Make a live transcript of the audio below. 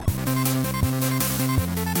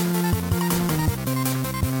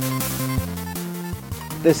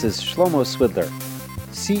This is Shlomo Swidler,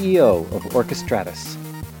 CEO of Orchestratus,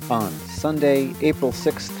 on Sunday, April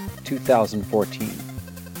 6th, 2014.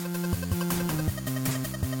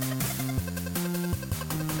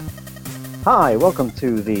 Hi, welcome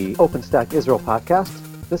to the OpenStack Israel podcast.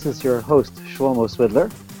 This is your host, Shlomo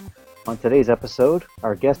Swidler. On today's episode,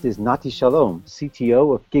 our guest is Nati Shalom,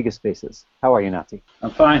 CTO of Gigaspaces. How are you, Nati?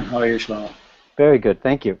 I'm fine. How are you, Shlomo? Very good,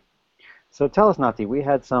 thank you. So tell us, Nati, we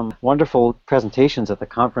had some wonderful presentations at the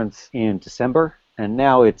conference in December, and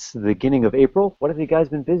now it's the beginning of April. What have you guys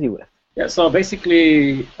been busy with? Yeah, so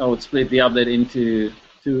basically, I would split the update into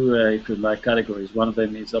two, if you like, categories. One of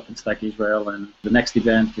them is OpenStack Israel and the next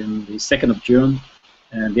event in the 2nd of June,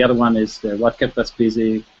 and the other one is what kept us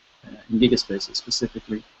busy in Gigaspaces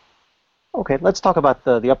specifically. Okay, let's talk about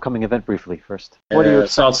the upcoming event briefly first. What do you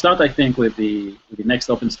so I'll start, I think, with the next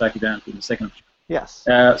OpenStack event in the 2nd of June. Yes.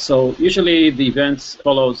 So usually the events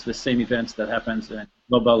follows the same events that happens in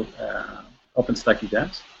global OpenStack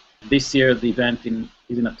events. This year the event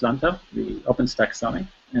is in Atlanta, the OpenStack Summit,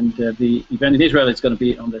 and the event in Israel is going to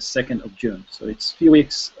be on the 2nd of June. So it's a few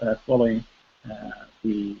weeks following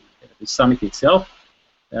the summit itself.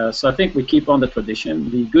 So I think we keep on the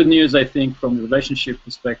tradition. The good news, I think, from the relationship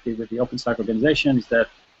perspective with the OpenStack organization is that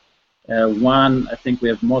one, I think we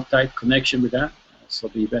have more tight connection with that. So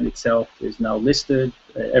the event itself is now listed.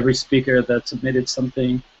 Every speaker that submitted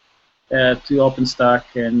something to OpenStack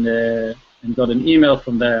and got an email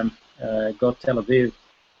from them got Tel Aviv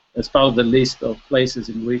as part of the list of places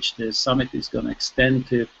in which the summit is going to extend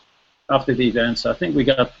to after the event. So I think we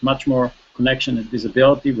got much more connection and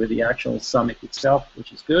visibility with the actual summit itself,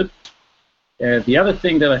 which is good. The other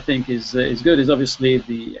thing that I think is good is obviously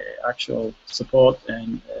the actual support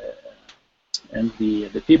and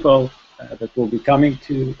the people that will be coming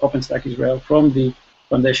to OpenStack Israel from the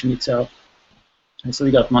foundation itself. And so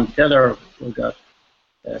we got Monty Taylor, we got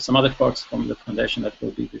some other folks from the foundation that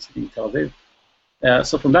will be visiting Tel Aviv.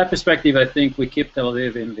 So from that perspective, I think we keep Tel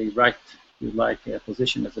Aviv in the right,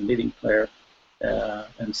 position as a leading player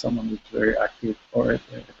and someone who's very active, or a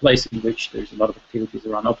place in which there's a lot of activities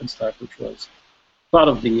around OpenStack, which was part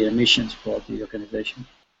of the missions for the organization.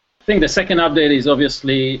 I think the second update is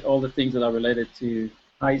obviously all the things that are related to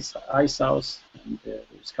Icehouse, and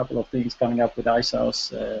there's a couple of things coming up with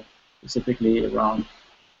Icehouse, specifically around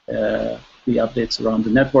the updates around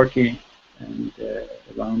the networking and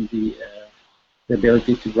around the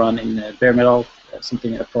ability to run in bare metal,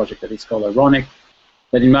 a project that is called Ironic,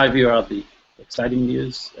 that in my view are the exciting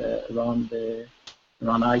news around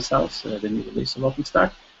Icehouse, the new release of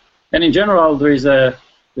OpenStack. And in general, there is a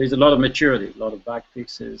lot of maturity, a lot of bug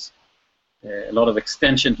fixes, a lot of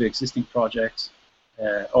extension to existing projects.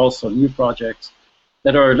 Also new projects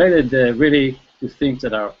that are related really to things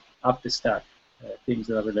that are up the stack, things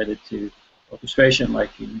that are related to orchestration like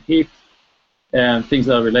in Heap, and things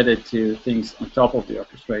that are related to things on top of the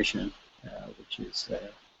orchestration, which is a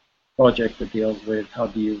project that deals with how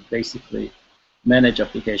do you basically manage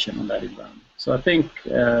application on that environment. So I think,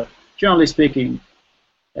 generally speaking,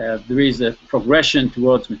 there is a progression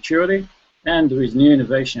towards maturity, and there is new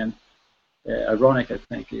innovation. Ironic, I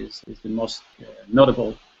think, is the most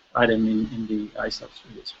notable item in the Icehouse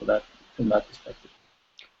release from that perspective.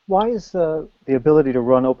 Why is the ability to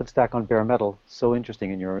run OpenStack on bare metal so interesting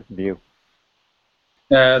in your view?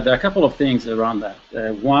 There are a couple of things around that.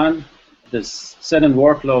 One, there's certain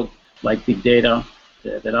workload like big data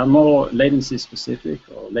that are more latency specific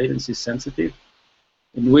or latency sensitive,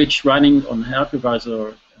 in which running on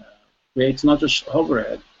hypervisor creates not just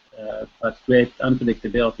overhead, but creates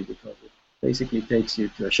unpredictability because it basically takes you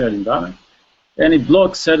to a shared environment, and it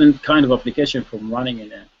blocks certain kind of application from running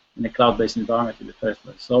in a cloud-based environment in the first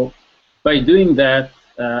place. So by doing that,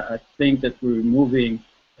 I think that we're removing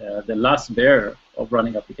the last barrier of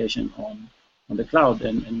running application on the cloud.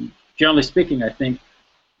 And generally speaking, I think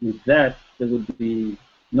with that, there would be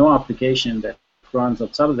no application that runs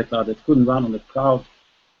outside of the cloud that couldn't run on the cloud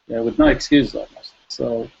with no excuse almost.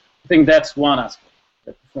 So I think that's one aspect,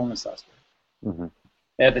 the performance aspect. Mm-hmm.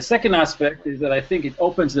 The second aspect is that I think it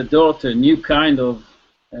opens the door to a new kind of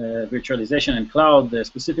virtualization in cloud,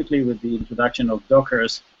 specifically with the introduction of Docker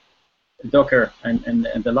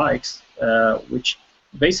and the likes, which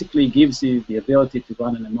basically gives you the ability to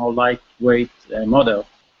run in a more lightweight model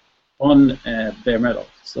on bare metal.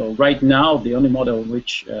 So right now, the only model in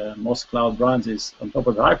which most cloud runs is on top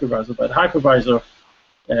of the hypervisor, but hypervisor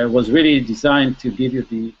was really designed to give you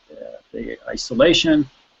the isolation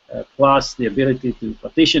plus the ability to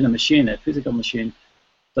partition a machine, a physical machine,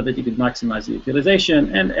 so that you could maximize the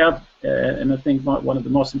utilization. And I think one of the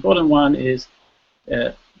most important one is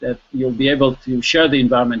that you'll be able to share the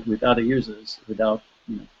environment with other users without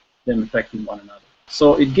them affecting one another.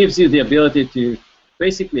 So it gives you the ability to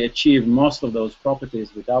basically achieve most of those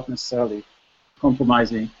properties without necessarily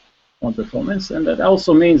compromising on performance, and that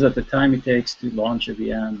also means that the time it takes to launch a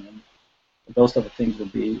VM and those type of things will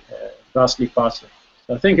be vastly faster.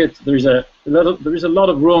 So I think there is a lot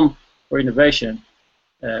of room for innovation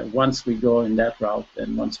once we go in that route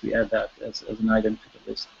and once we add that as an item to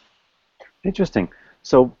the list. Interesting.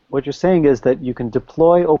 So what you're saying is that you can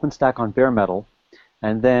deploy OpenStack on bare metal,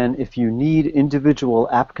 and then if you need individual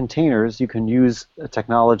app containers, you can use a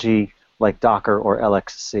technology like Docker or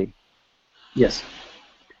LXC. Yes,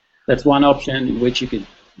 that's one option in which you could,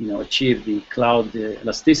 achieve the cloud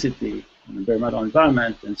elasticity in a bare metal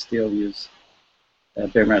environment and still use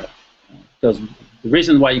bare metal. Because the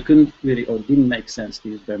reason why you couldn't really or didn't make sense to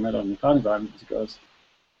use bare metal in the cloud environment is because,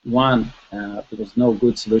 one, there was no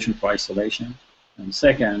good solution for isolation, and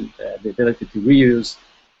second, the ability to reuse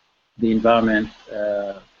the environment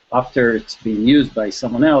after it's been used by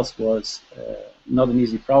someone else was not an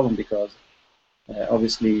easy problem, because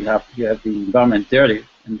obviously you have the environment dirty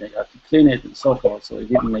and they have to clean it and so forth, so it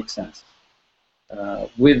didn't make sense.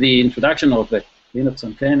 With the introduction of the Linux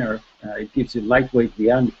container, it gives you lightweight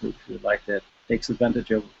VM, if you like, that takes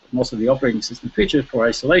advantage of most of the operating system features for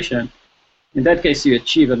isolation. In that case, you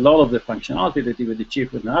achieve a lot of the functionality that you would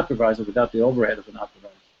achieve with an hypervisor without the overhead of an hypervisor.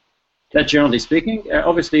 That, generally speaking,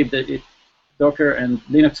 obviously Docker and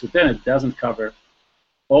Linux container doesn't cover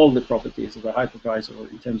all the properties of a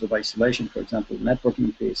hypervisor in terms of isolation, for example,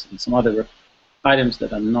 networking piece and some other items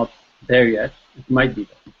that are not there yet. It might be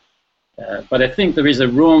there. But I think there is a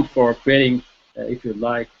room for creating, if you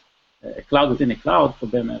like, a cloud within a cloud for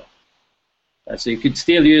bare metal. So you could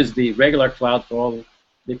still use the regular cloud for all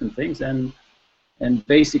different things and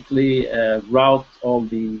basically route all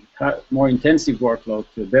the more intensive workload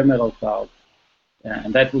to a bare metal cloud,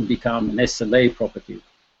 and that would become an SLA property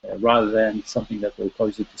rather than something that will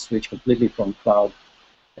cause you to switch completely from cloud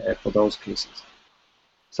for those cases.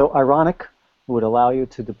 So Ironic would allow you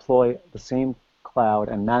to deploy the same cloud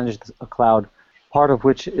and manage a cloud, part of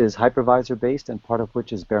which is hypervisor-based and part of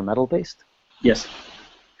which is bare metal-based? Yes.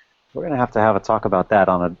 We're going to have a talk about that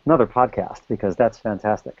on another podcast, because that's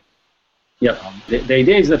fantastic. Yep. The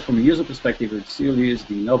idea is that from a user perspective, we still use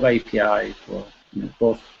the Nova API for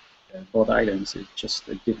both items. It's just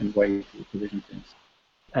a different way to provision things.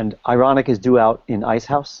 And Ironic is due out in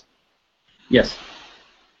Icehouse? Yes.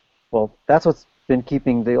 Well, that's what's been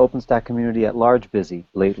keeping the OpenStack community at large busy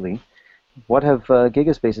lately. What have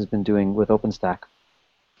Gigaspaces been doing with OpenStack?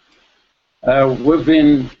 We've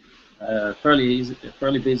been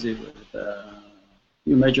fairly busy with a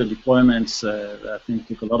few major deployments that I think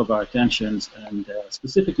took a lot of our attention, and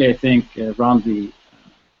specifically I think around the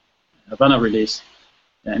Havana release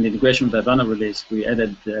and integration with the Havana release, we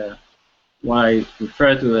added what I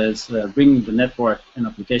refer to as bringing the network and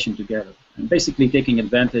application together, and basically taking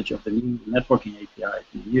advantage of the new networking API,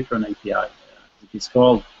 the Neutron API, it is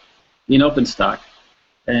called, in OpenStack,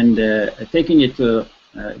 and taking it to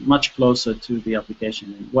much closer to the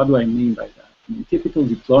application. And what do I mean by that? I mean, typical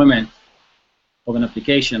deployment of an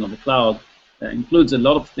application on the cloud includes a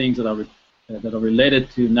lot of things that are related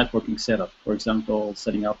to networking setup. For example,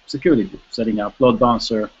 setting up security groups, setting up load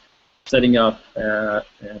balancer, setting up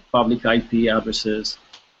public IP addresses,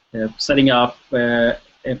 setting up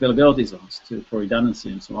availability zones for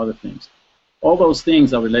redundancy and some other things. All those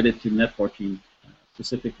things are related to networking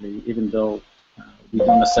specifically, even though we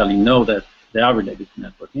don't necessarily know that they are related to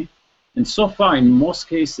networking. And so far, in most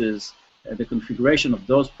cases, the configuration of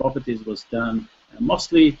those properties was done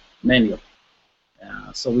mostly manually.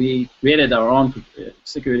 So we created our own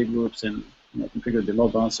security groups and configured the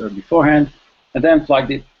load balancer beforehand, and then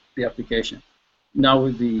plugged the application. Now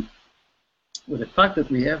with the fact that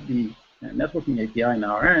we have the networking API in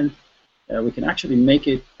our end, we can actually make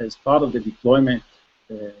it as part of the deployment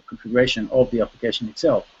configuration of the application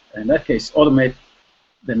itself. In that case, automate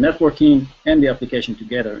the networking and the application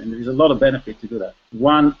together, and there is a lot of benefit to do that.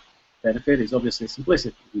 One benefit is obviously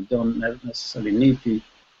simplicity. We don't necessarily need to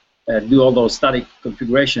do all those static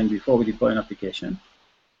configuration before we deploy an application.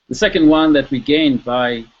 The second one that we gain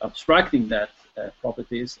by abstracting that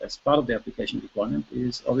properties as part of the application deployment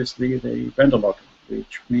is obviously the vendor lock-in,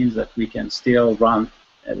 which means that we can still run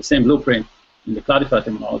the same blueprint in the Cloudify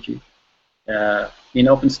terminology in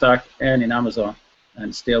OpenStack and in Amazon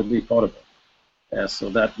and still be portable. So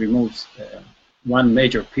that removes one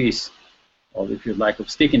major piece of, if you like, of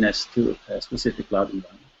stickiness to a specific cloud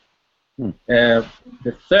environment.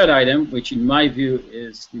 The third item, which in my view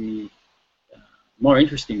is the more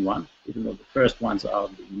interesting one, even though the first ones are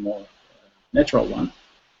the more natural one,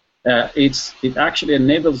 it actually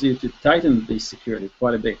enables you to tighten the security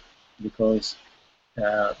quite a bit. because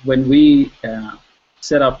when we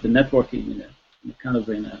set up the networking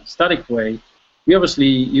in a static way, we obviously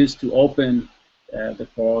used to open the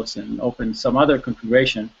ports and open some other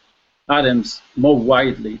configuration items more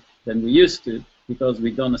widely than we used to, because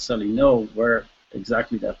we don't necessarily know where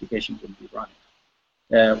exactly the application will be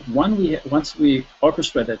running. Once we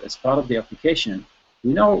orchestrate it as part of the application,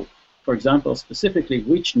 we know, for example, specifically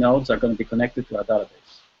which nodes are going to be connected to our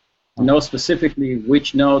database. We know specifically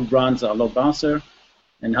which node runs our load balancer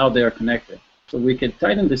and how they are connected. So we can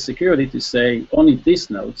tighten the security to say only these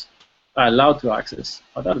nodes are allowed to access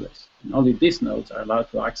our database, and only these nodes are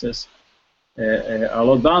allowed to access our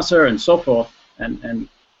load balancer and so forth.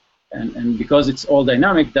 And because it's all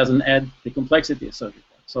dynamic, doesn't add the complexity associated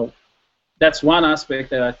with that. So that's one aspect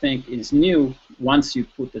that I think is new once you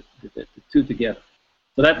put the two together.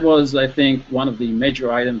 So that was, I think, one of the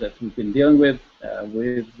major items that we've been dealing with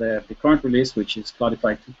the current release, which is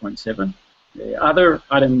Cloudify 2.7. The other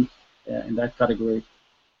item in that category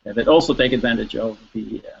that also take advantage of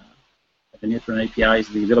the Neutron API is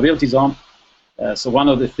the availability zone. So one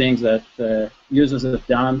of the things that users have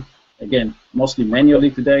done, again, mostly manually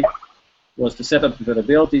today, was to set up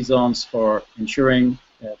availability zones for ensuring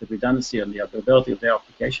the redundancy and the availability of their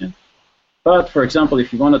application. But, for example,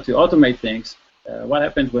 if you wanted to automate things, what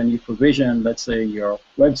happens when you provision, let's say, your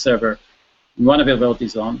web server in one availability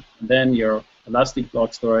zone, and then your Elastic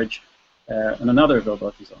Block Storage in another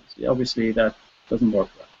availability zone? So obviously, that doesn't work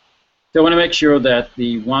well. So I want to make sure that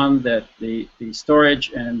the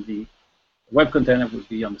storage and the web container will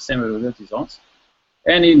be on the same availability zones.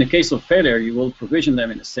 And in the case of failure, you will provision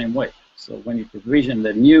them in the same way. So when you provision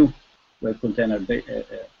the new web container,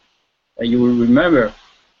 you will remember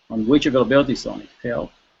on which availability zone it failed,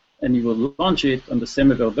 and you will launch it on the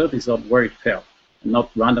same availability zone where it failed, and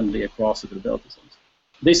not randomly across availability zones.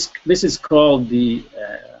 This is called the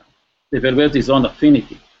availability zone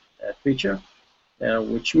affinity feature,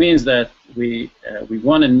 which means that we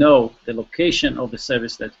want to know the location of the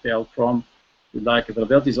service that failed from the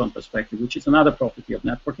availability zone perspective, which is another property of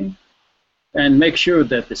networking, and make sure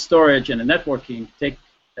that the storage and the networking take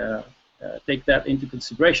that into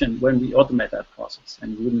consideration when we automate that process,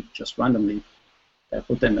 and we wouldn't just randomly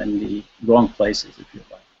put them in the wrong places, if you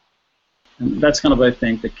like. And that's kind of, I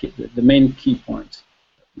think, the main key point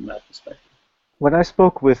from that perspective. When I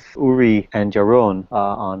spoke with Uri and Yaron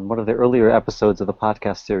on one of the earlier episodes of the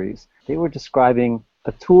podcast series, they were describing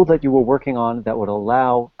a tool that you were working on that would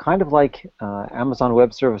allow, kind of like Amazon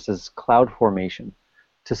Web Services CloudFormation,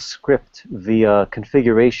 to script via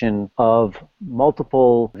configuration of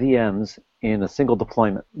multiple VMs in a single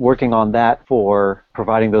deployment, working on that for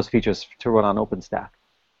providing those features to run on OpenStack.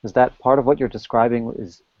 Is that part of what you're describing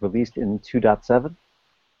is released in 2.7?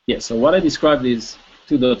 Yes, so what I described is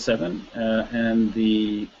 2.7, and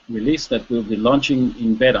the release that we'll be launching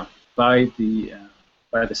in beta by the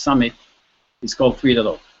summit is called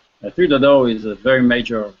 3.0. 3.0 is a very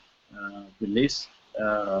major release.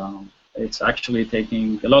 It's actually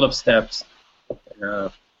taking a lot of steps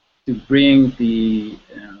to bring the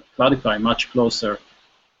Cloudify much closer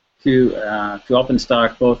to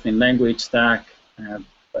OpenStack, both in language stack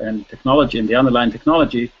and technology, and the underlying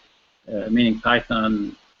technology, meaning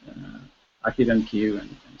Python, ActiveMQ,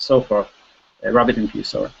 and so forth, RabbitMQ,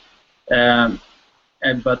 sorry.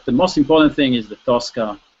 But the most important thing is the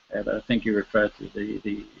Tosca that I think you referred to,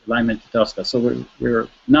 the alignment to Tosca. So we're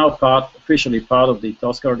now officially part of the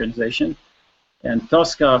Tosca organization. And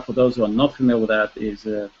Tosca, for those who are not familiar with that, is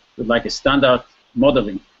like a standard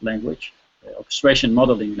modeling language, orchestration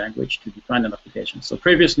modeling language to define an application. So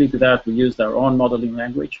previously to that, we used our own modeling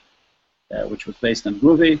language, which was based on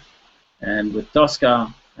Groovy. And with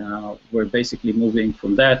Tosca, we're basically moving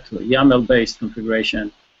from that to a YAML-based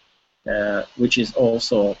configuration, which is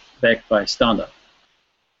also backed by standard.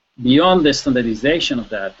 Beyond the standardization of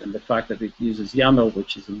that and the fact that it uses YAML,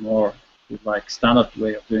 which is a more like standard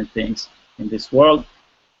way of doing things in this world,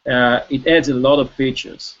 it adds a lot of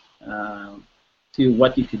features to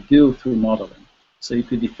what you could do through modeling. So you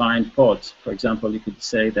could define pods. For example, you could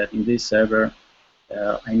say that in this server,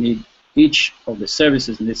 I need each of the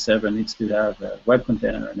services in this server needs to have a web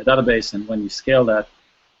container and a database, and when you scale that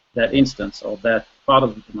instance or that part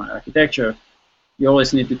of my architecture, you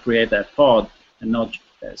always need to create that pod and not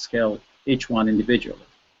scale each one individually.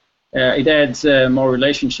 It adds more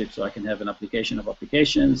relationships, so I can have an application of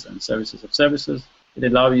applications and services of services. It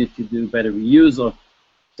allows you to do better reuse of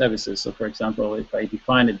services. So, for example, if I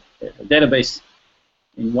define a database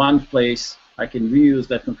in one place, I can reuse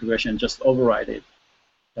that configuration and just override it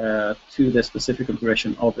to the specific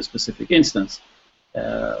configuration of a specific instance.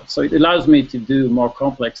 So it allows me to do more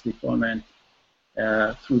complex deployment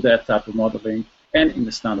through that type of modeling and in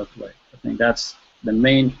the standard way. I think that's the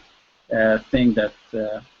main thing that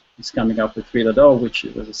is coming up with 3.0, which,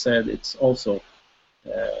 as I said, it's also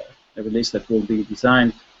a release that will be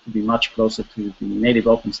designed to be much closer to the native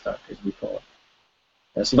OpenStack, as we call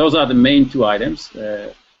it. So those are the main two items.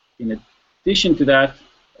 In addition to that,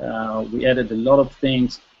 we added a lot of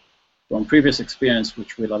things from previous experience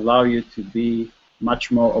which will allow you to be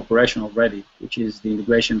much more operational ready, which is the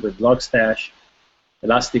integration with Logstash,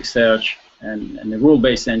 Elasticsearch, and the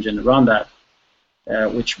rule-based engine around that,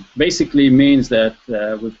 which basically means that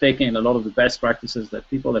we've taken a lot of the best practices that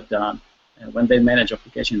people have done when they manage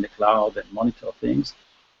application in the cloud and monitor things,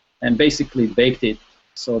 and basically baked it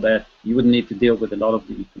so that you wouldn't need to deal with a lot of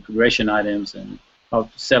the configuration items and how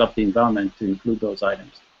to set up the environment to include those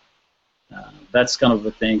items. That's kind of,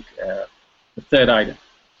 I think, the third item.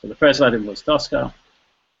 So the first item was Tosca.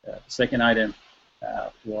 The second item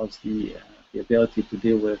was the ability to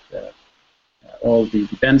deal with all the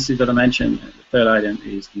dependencies that I mentioned. And the third item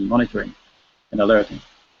is the monitoring and alerting.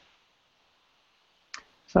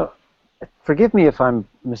 So, forgive me if I'm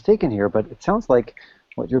mistaken here, but it sounds like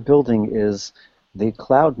what you're building is the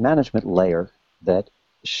cloud management layer that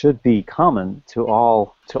should be common to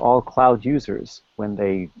all cloud users when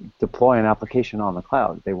they deploy an application on the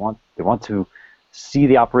cloud. They want to see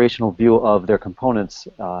the operational view of their components,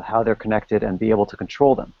 how they're connected, and be able to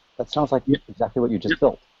control them. That sounds like exactly what you just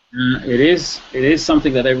built. It is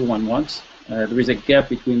something that everyone wants. There is a gap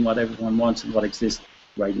between what everyone wants and what exists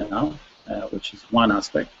right now, which is one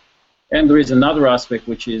aspect. And there is another aspect,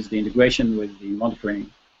 which is the integration with the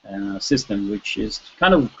monitoring system, which is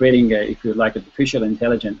kind of creating, if you like, artificial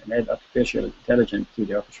intelligence, and add artificial intelligence to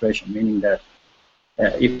the orchestration, meaning that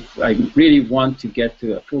if I really want to get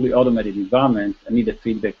to a fully automated environment, I need a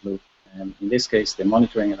feedback loop. And in this case, the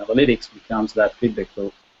monitoring and analytics becomes that feedback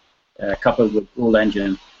loop, coupled with rule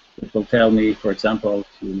engine, that will tell me, for example,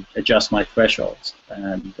 to adjust my thresholds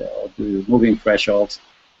and or do moving thresholds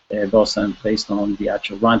based on the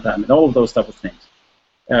actual runtime and all of those type of things.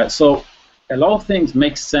 So a lot of things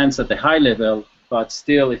make sense at the high level, but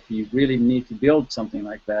still, if you really need to build something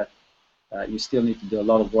like that, you still need to do a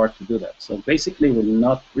lot of work to do that. So basically, we're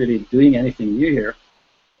not really doing anything new here.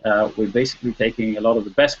 We're basically taking a lot of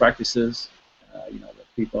the best practices,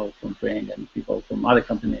 that people from Ring and people from other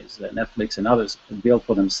companies, Netflix and others, have built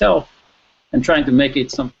for themselves, and trying to make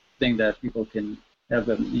it something that people can have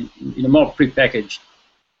in a more prepackaged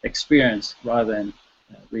experience rather than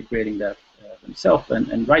recreating that themselves.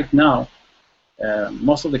 And right now,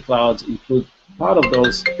 most of the clouds include part of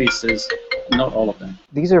those pieces, not all of them.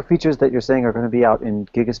 These are features that you're saying are going to be out in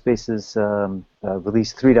GigaSpace's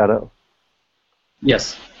release 3.0.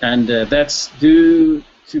 Yes, and that's due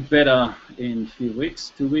to beta in a few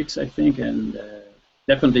weeks, 2 weeks, I think, and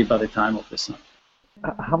definitely by the time of the summer.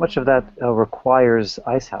 How much of that requires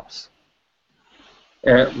Icehouse?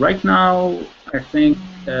 Right now, I think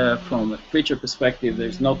from a feature perspective,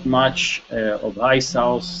 there's not much of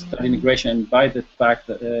Icehouse integration by the fact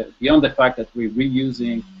that, beyond the fact that we're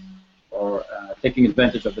reusing or taking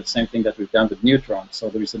advantage of the same thing that we've done with Neutron. So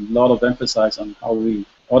there is a lot of emphasis on how we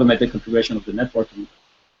automate the configuration of the networking,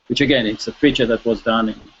 which again, it's a feature that was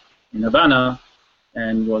done in Havana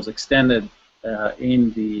and was extended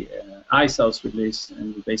in the Icehouse release,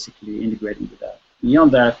 and we're basically integrating with that.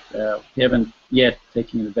 Beyond that, we haven't yet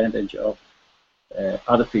taken advantage of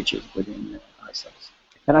other features within Icehouse.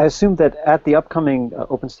 And I assume that at the upcoming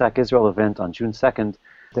OpenStack Israel event on June 2nd,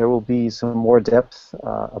 there will be some more depth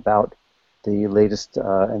about the latest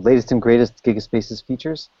and greatest GigaSpace's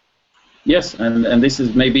features. Yes, and this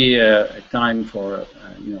is maybe a time for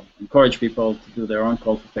encourage people to do their own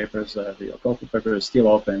call for papers. The call for paper is still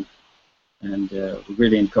open, and we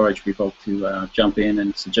really encourage people to jump in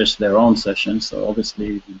and suggest their own sessions. So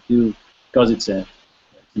obviously, we do, because it's an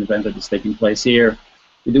event that is taking place here,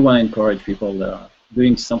 we do want to encourage people that are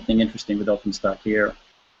doing something interesting with OpenStack here,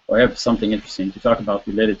 or have something interesting to talk about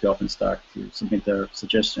related to OpenStack, to submit their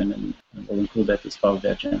suggestion, and we'll include that as part of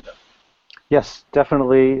the agenda. Yes,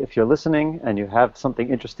 definitely. If you're listening and you have something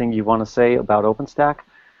interesting you want to say about OpenStack,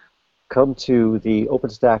 come to the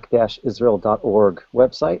openstack-israel.org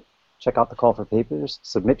website, check out the call for papers,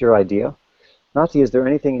 submit your idea. Nati, is there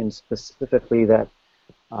anything in specifically that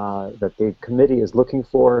the committee is looking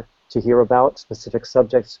for to hear about, specific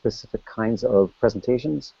subjects, specific kinds of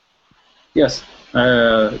presentations? Yes,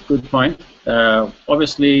 good point.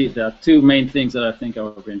 Obviously, there are two main things that I think are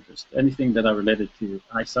of interest. Anything that are related to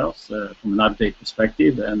Icehouse from an update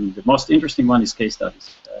perspective, and the most interesting one is case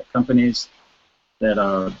studies. Companies that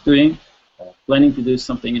are planning to do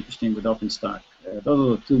something interesting with OpenStack. Those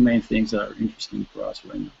are the two main things that are interesting for us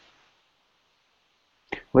right now.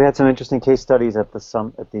 We had some interesting case studies at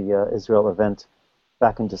the Israel event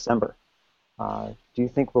back in December. Do you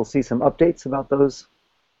think we'll see some updates about those?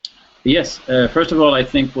 Yes. First of all, I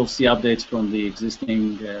think we'll see updates from the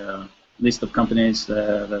existing list of companies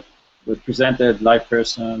that were presented,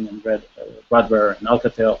 LivePerson and Radware and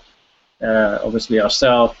Alcatel. Obviously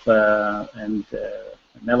ourselves and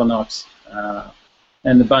Mellanox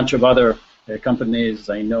and a bunch of other companies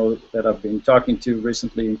I know that I've been talking to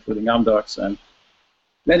recently, including Amdocs, and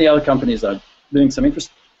many other companies are doing some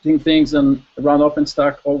interesting things around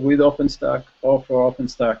OpenStack or with OpenStack or for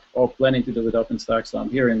OpenStack or planning to do with OpenStack. So I'm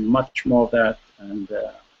hearing much more of that,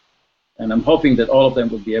 and I'm hoping that all of them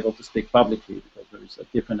will be able to speak publicly, because there is a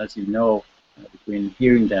difference, as you know, between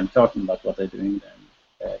hearing them talking about what they're doing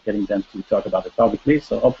and getting them to talk about it publicly.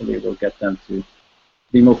 So hopefully we'll get them to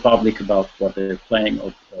be more public about what they're planning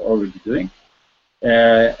or already doing.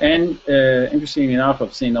 Interestingly enough,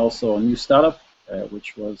 I've seen also a new startup,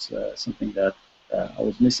 which was something that I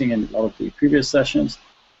was missing in a lot of the previous sessions.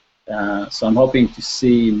 So I'm hoping to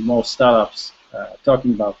see more startups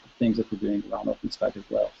talking about the things that we're doing around OpenStack as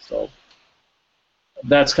well. So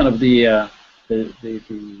that's kind of the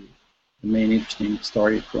main interesting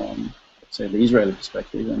story from, let's say, the Israeli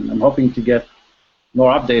perspective, and I'm hoping to get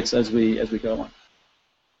more updates as we go on.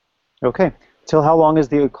 Okay. Till how long is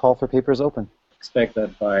the call for papers open? Expect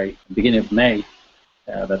that by the beginning of May,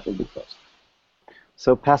 that will be closed.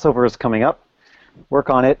 So Passover is coming up. Work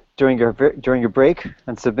on it during your break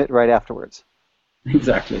and submit right afterwards.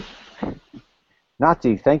 Exactly.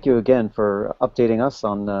 Nati, thank you again for updating us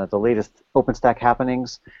on the latest OpenStack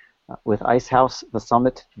happenings with Icehouse, the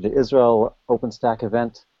summit, the Israel OpenStack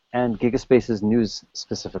event, and Gigaspace's news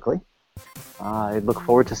specifically. I look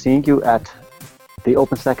forward to seeing you at the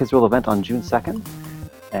OpenStack Israel event on June 2nd.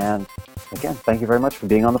 And again, thank you very much for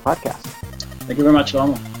being on the podcast. Thank you very much,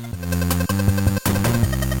 Shlomo.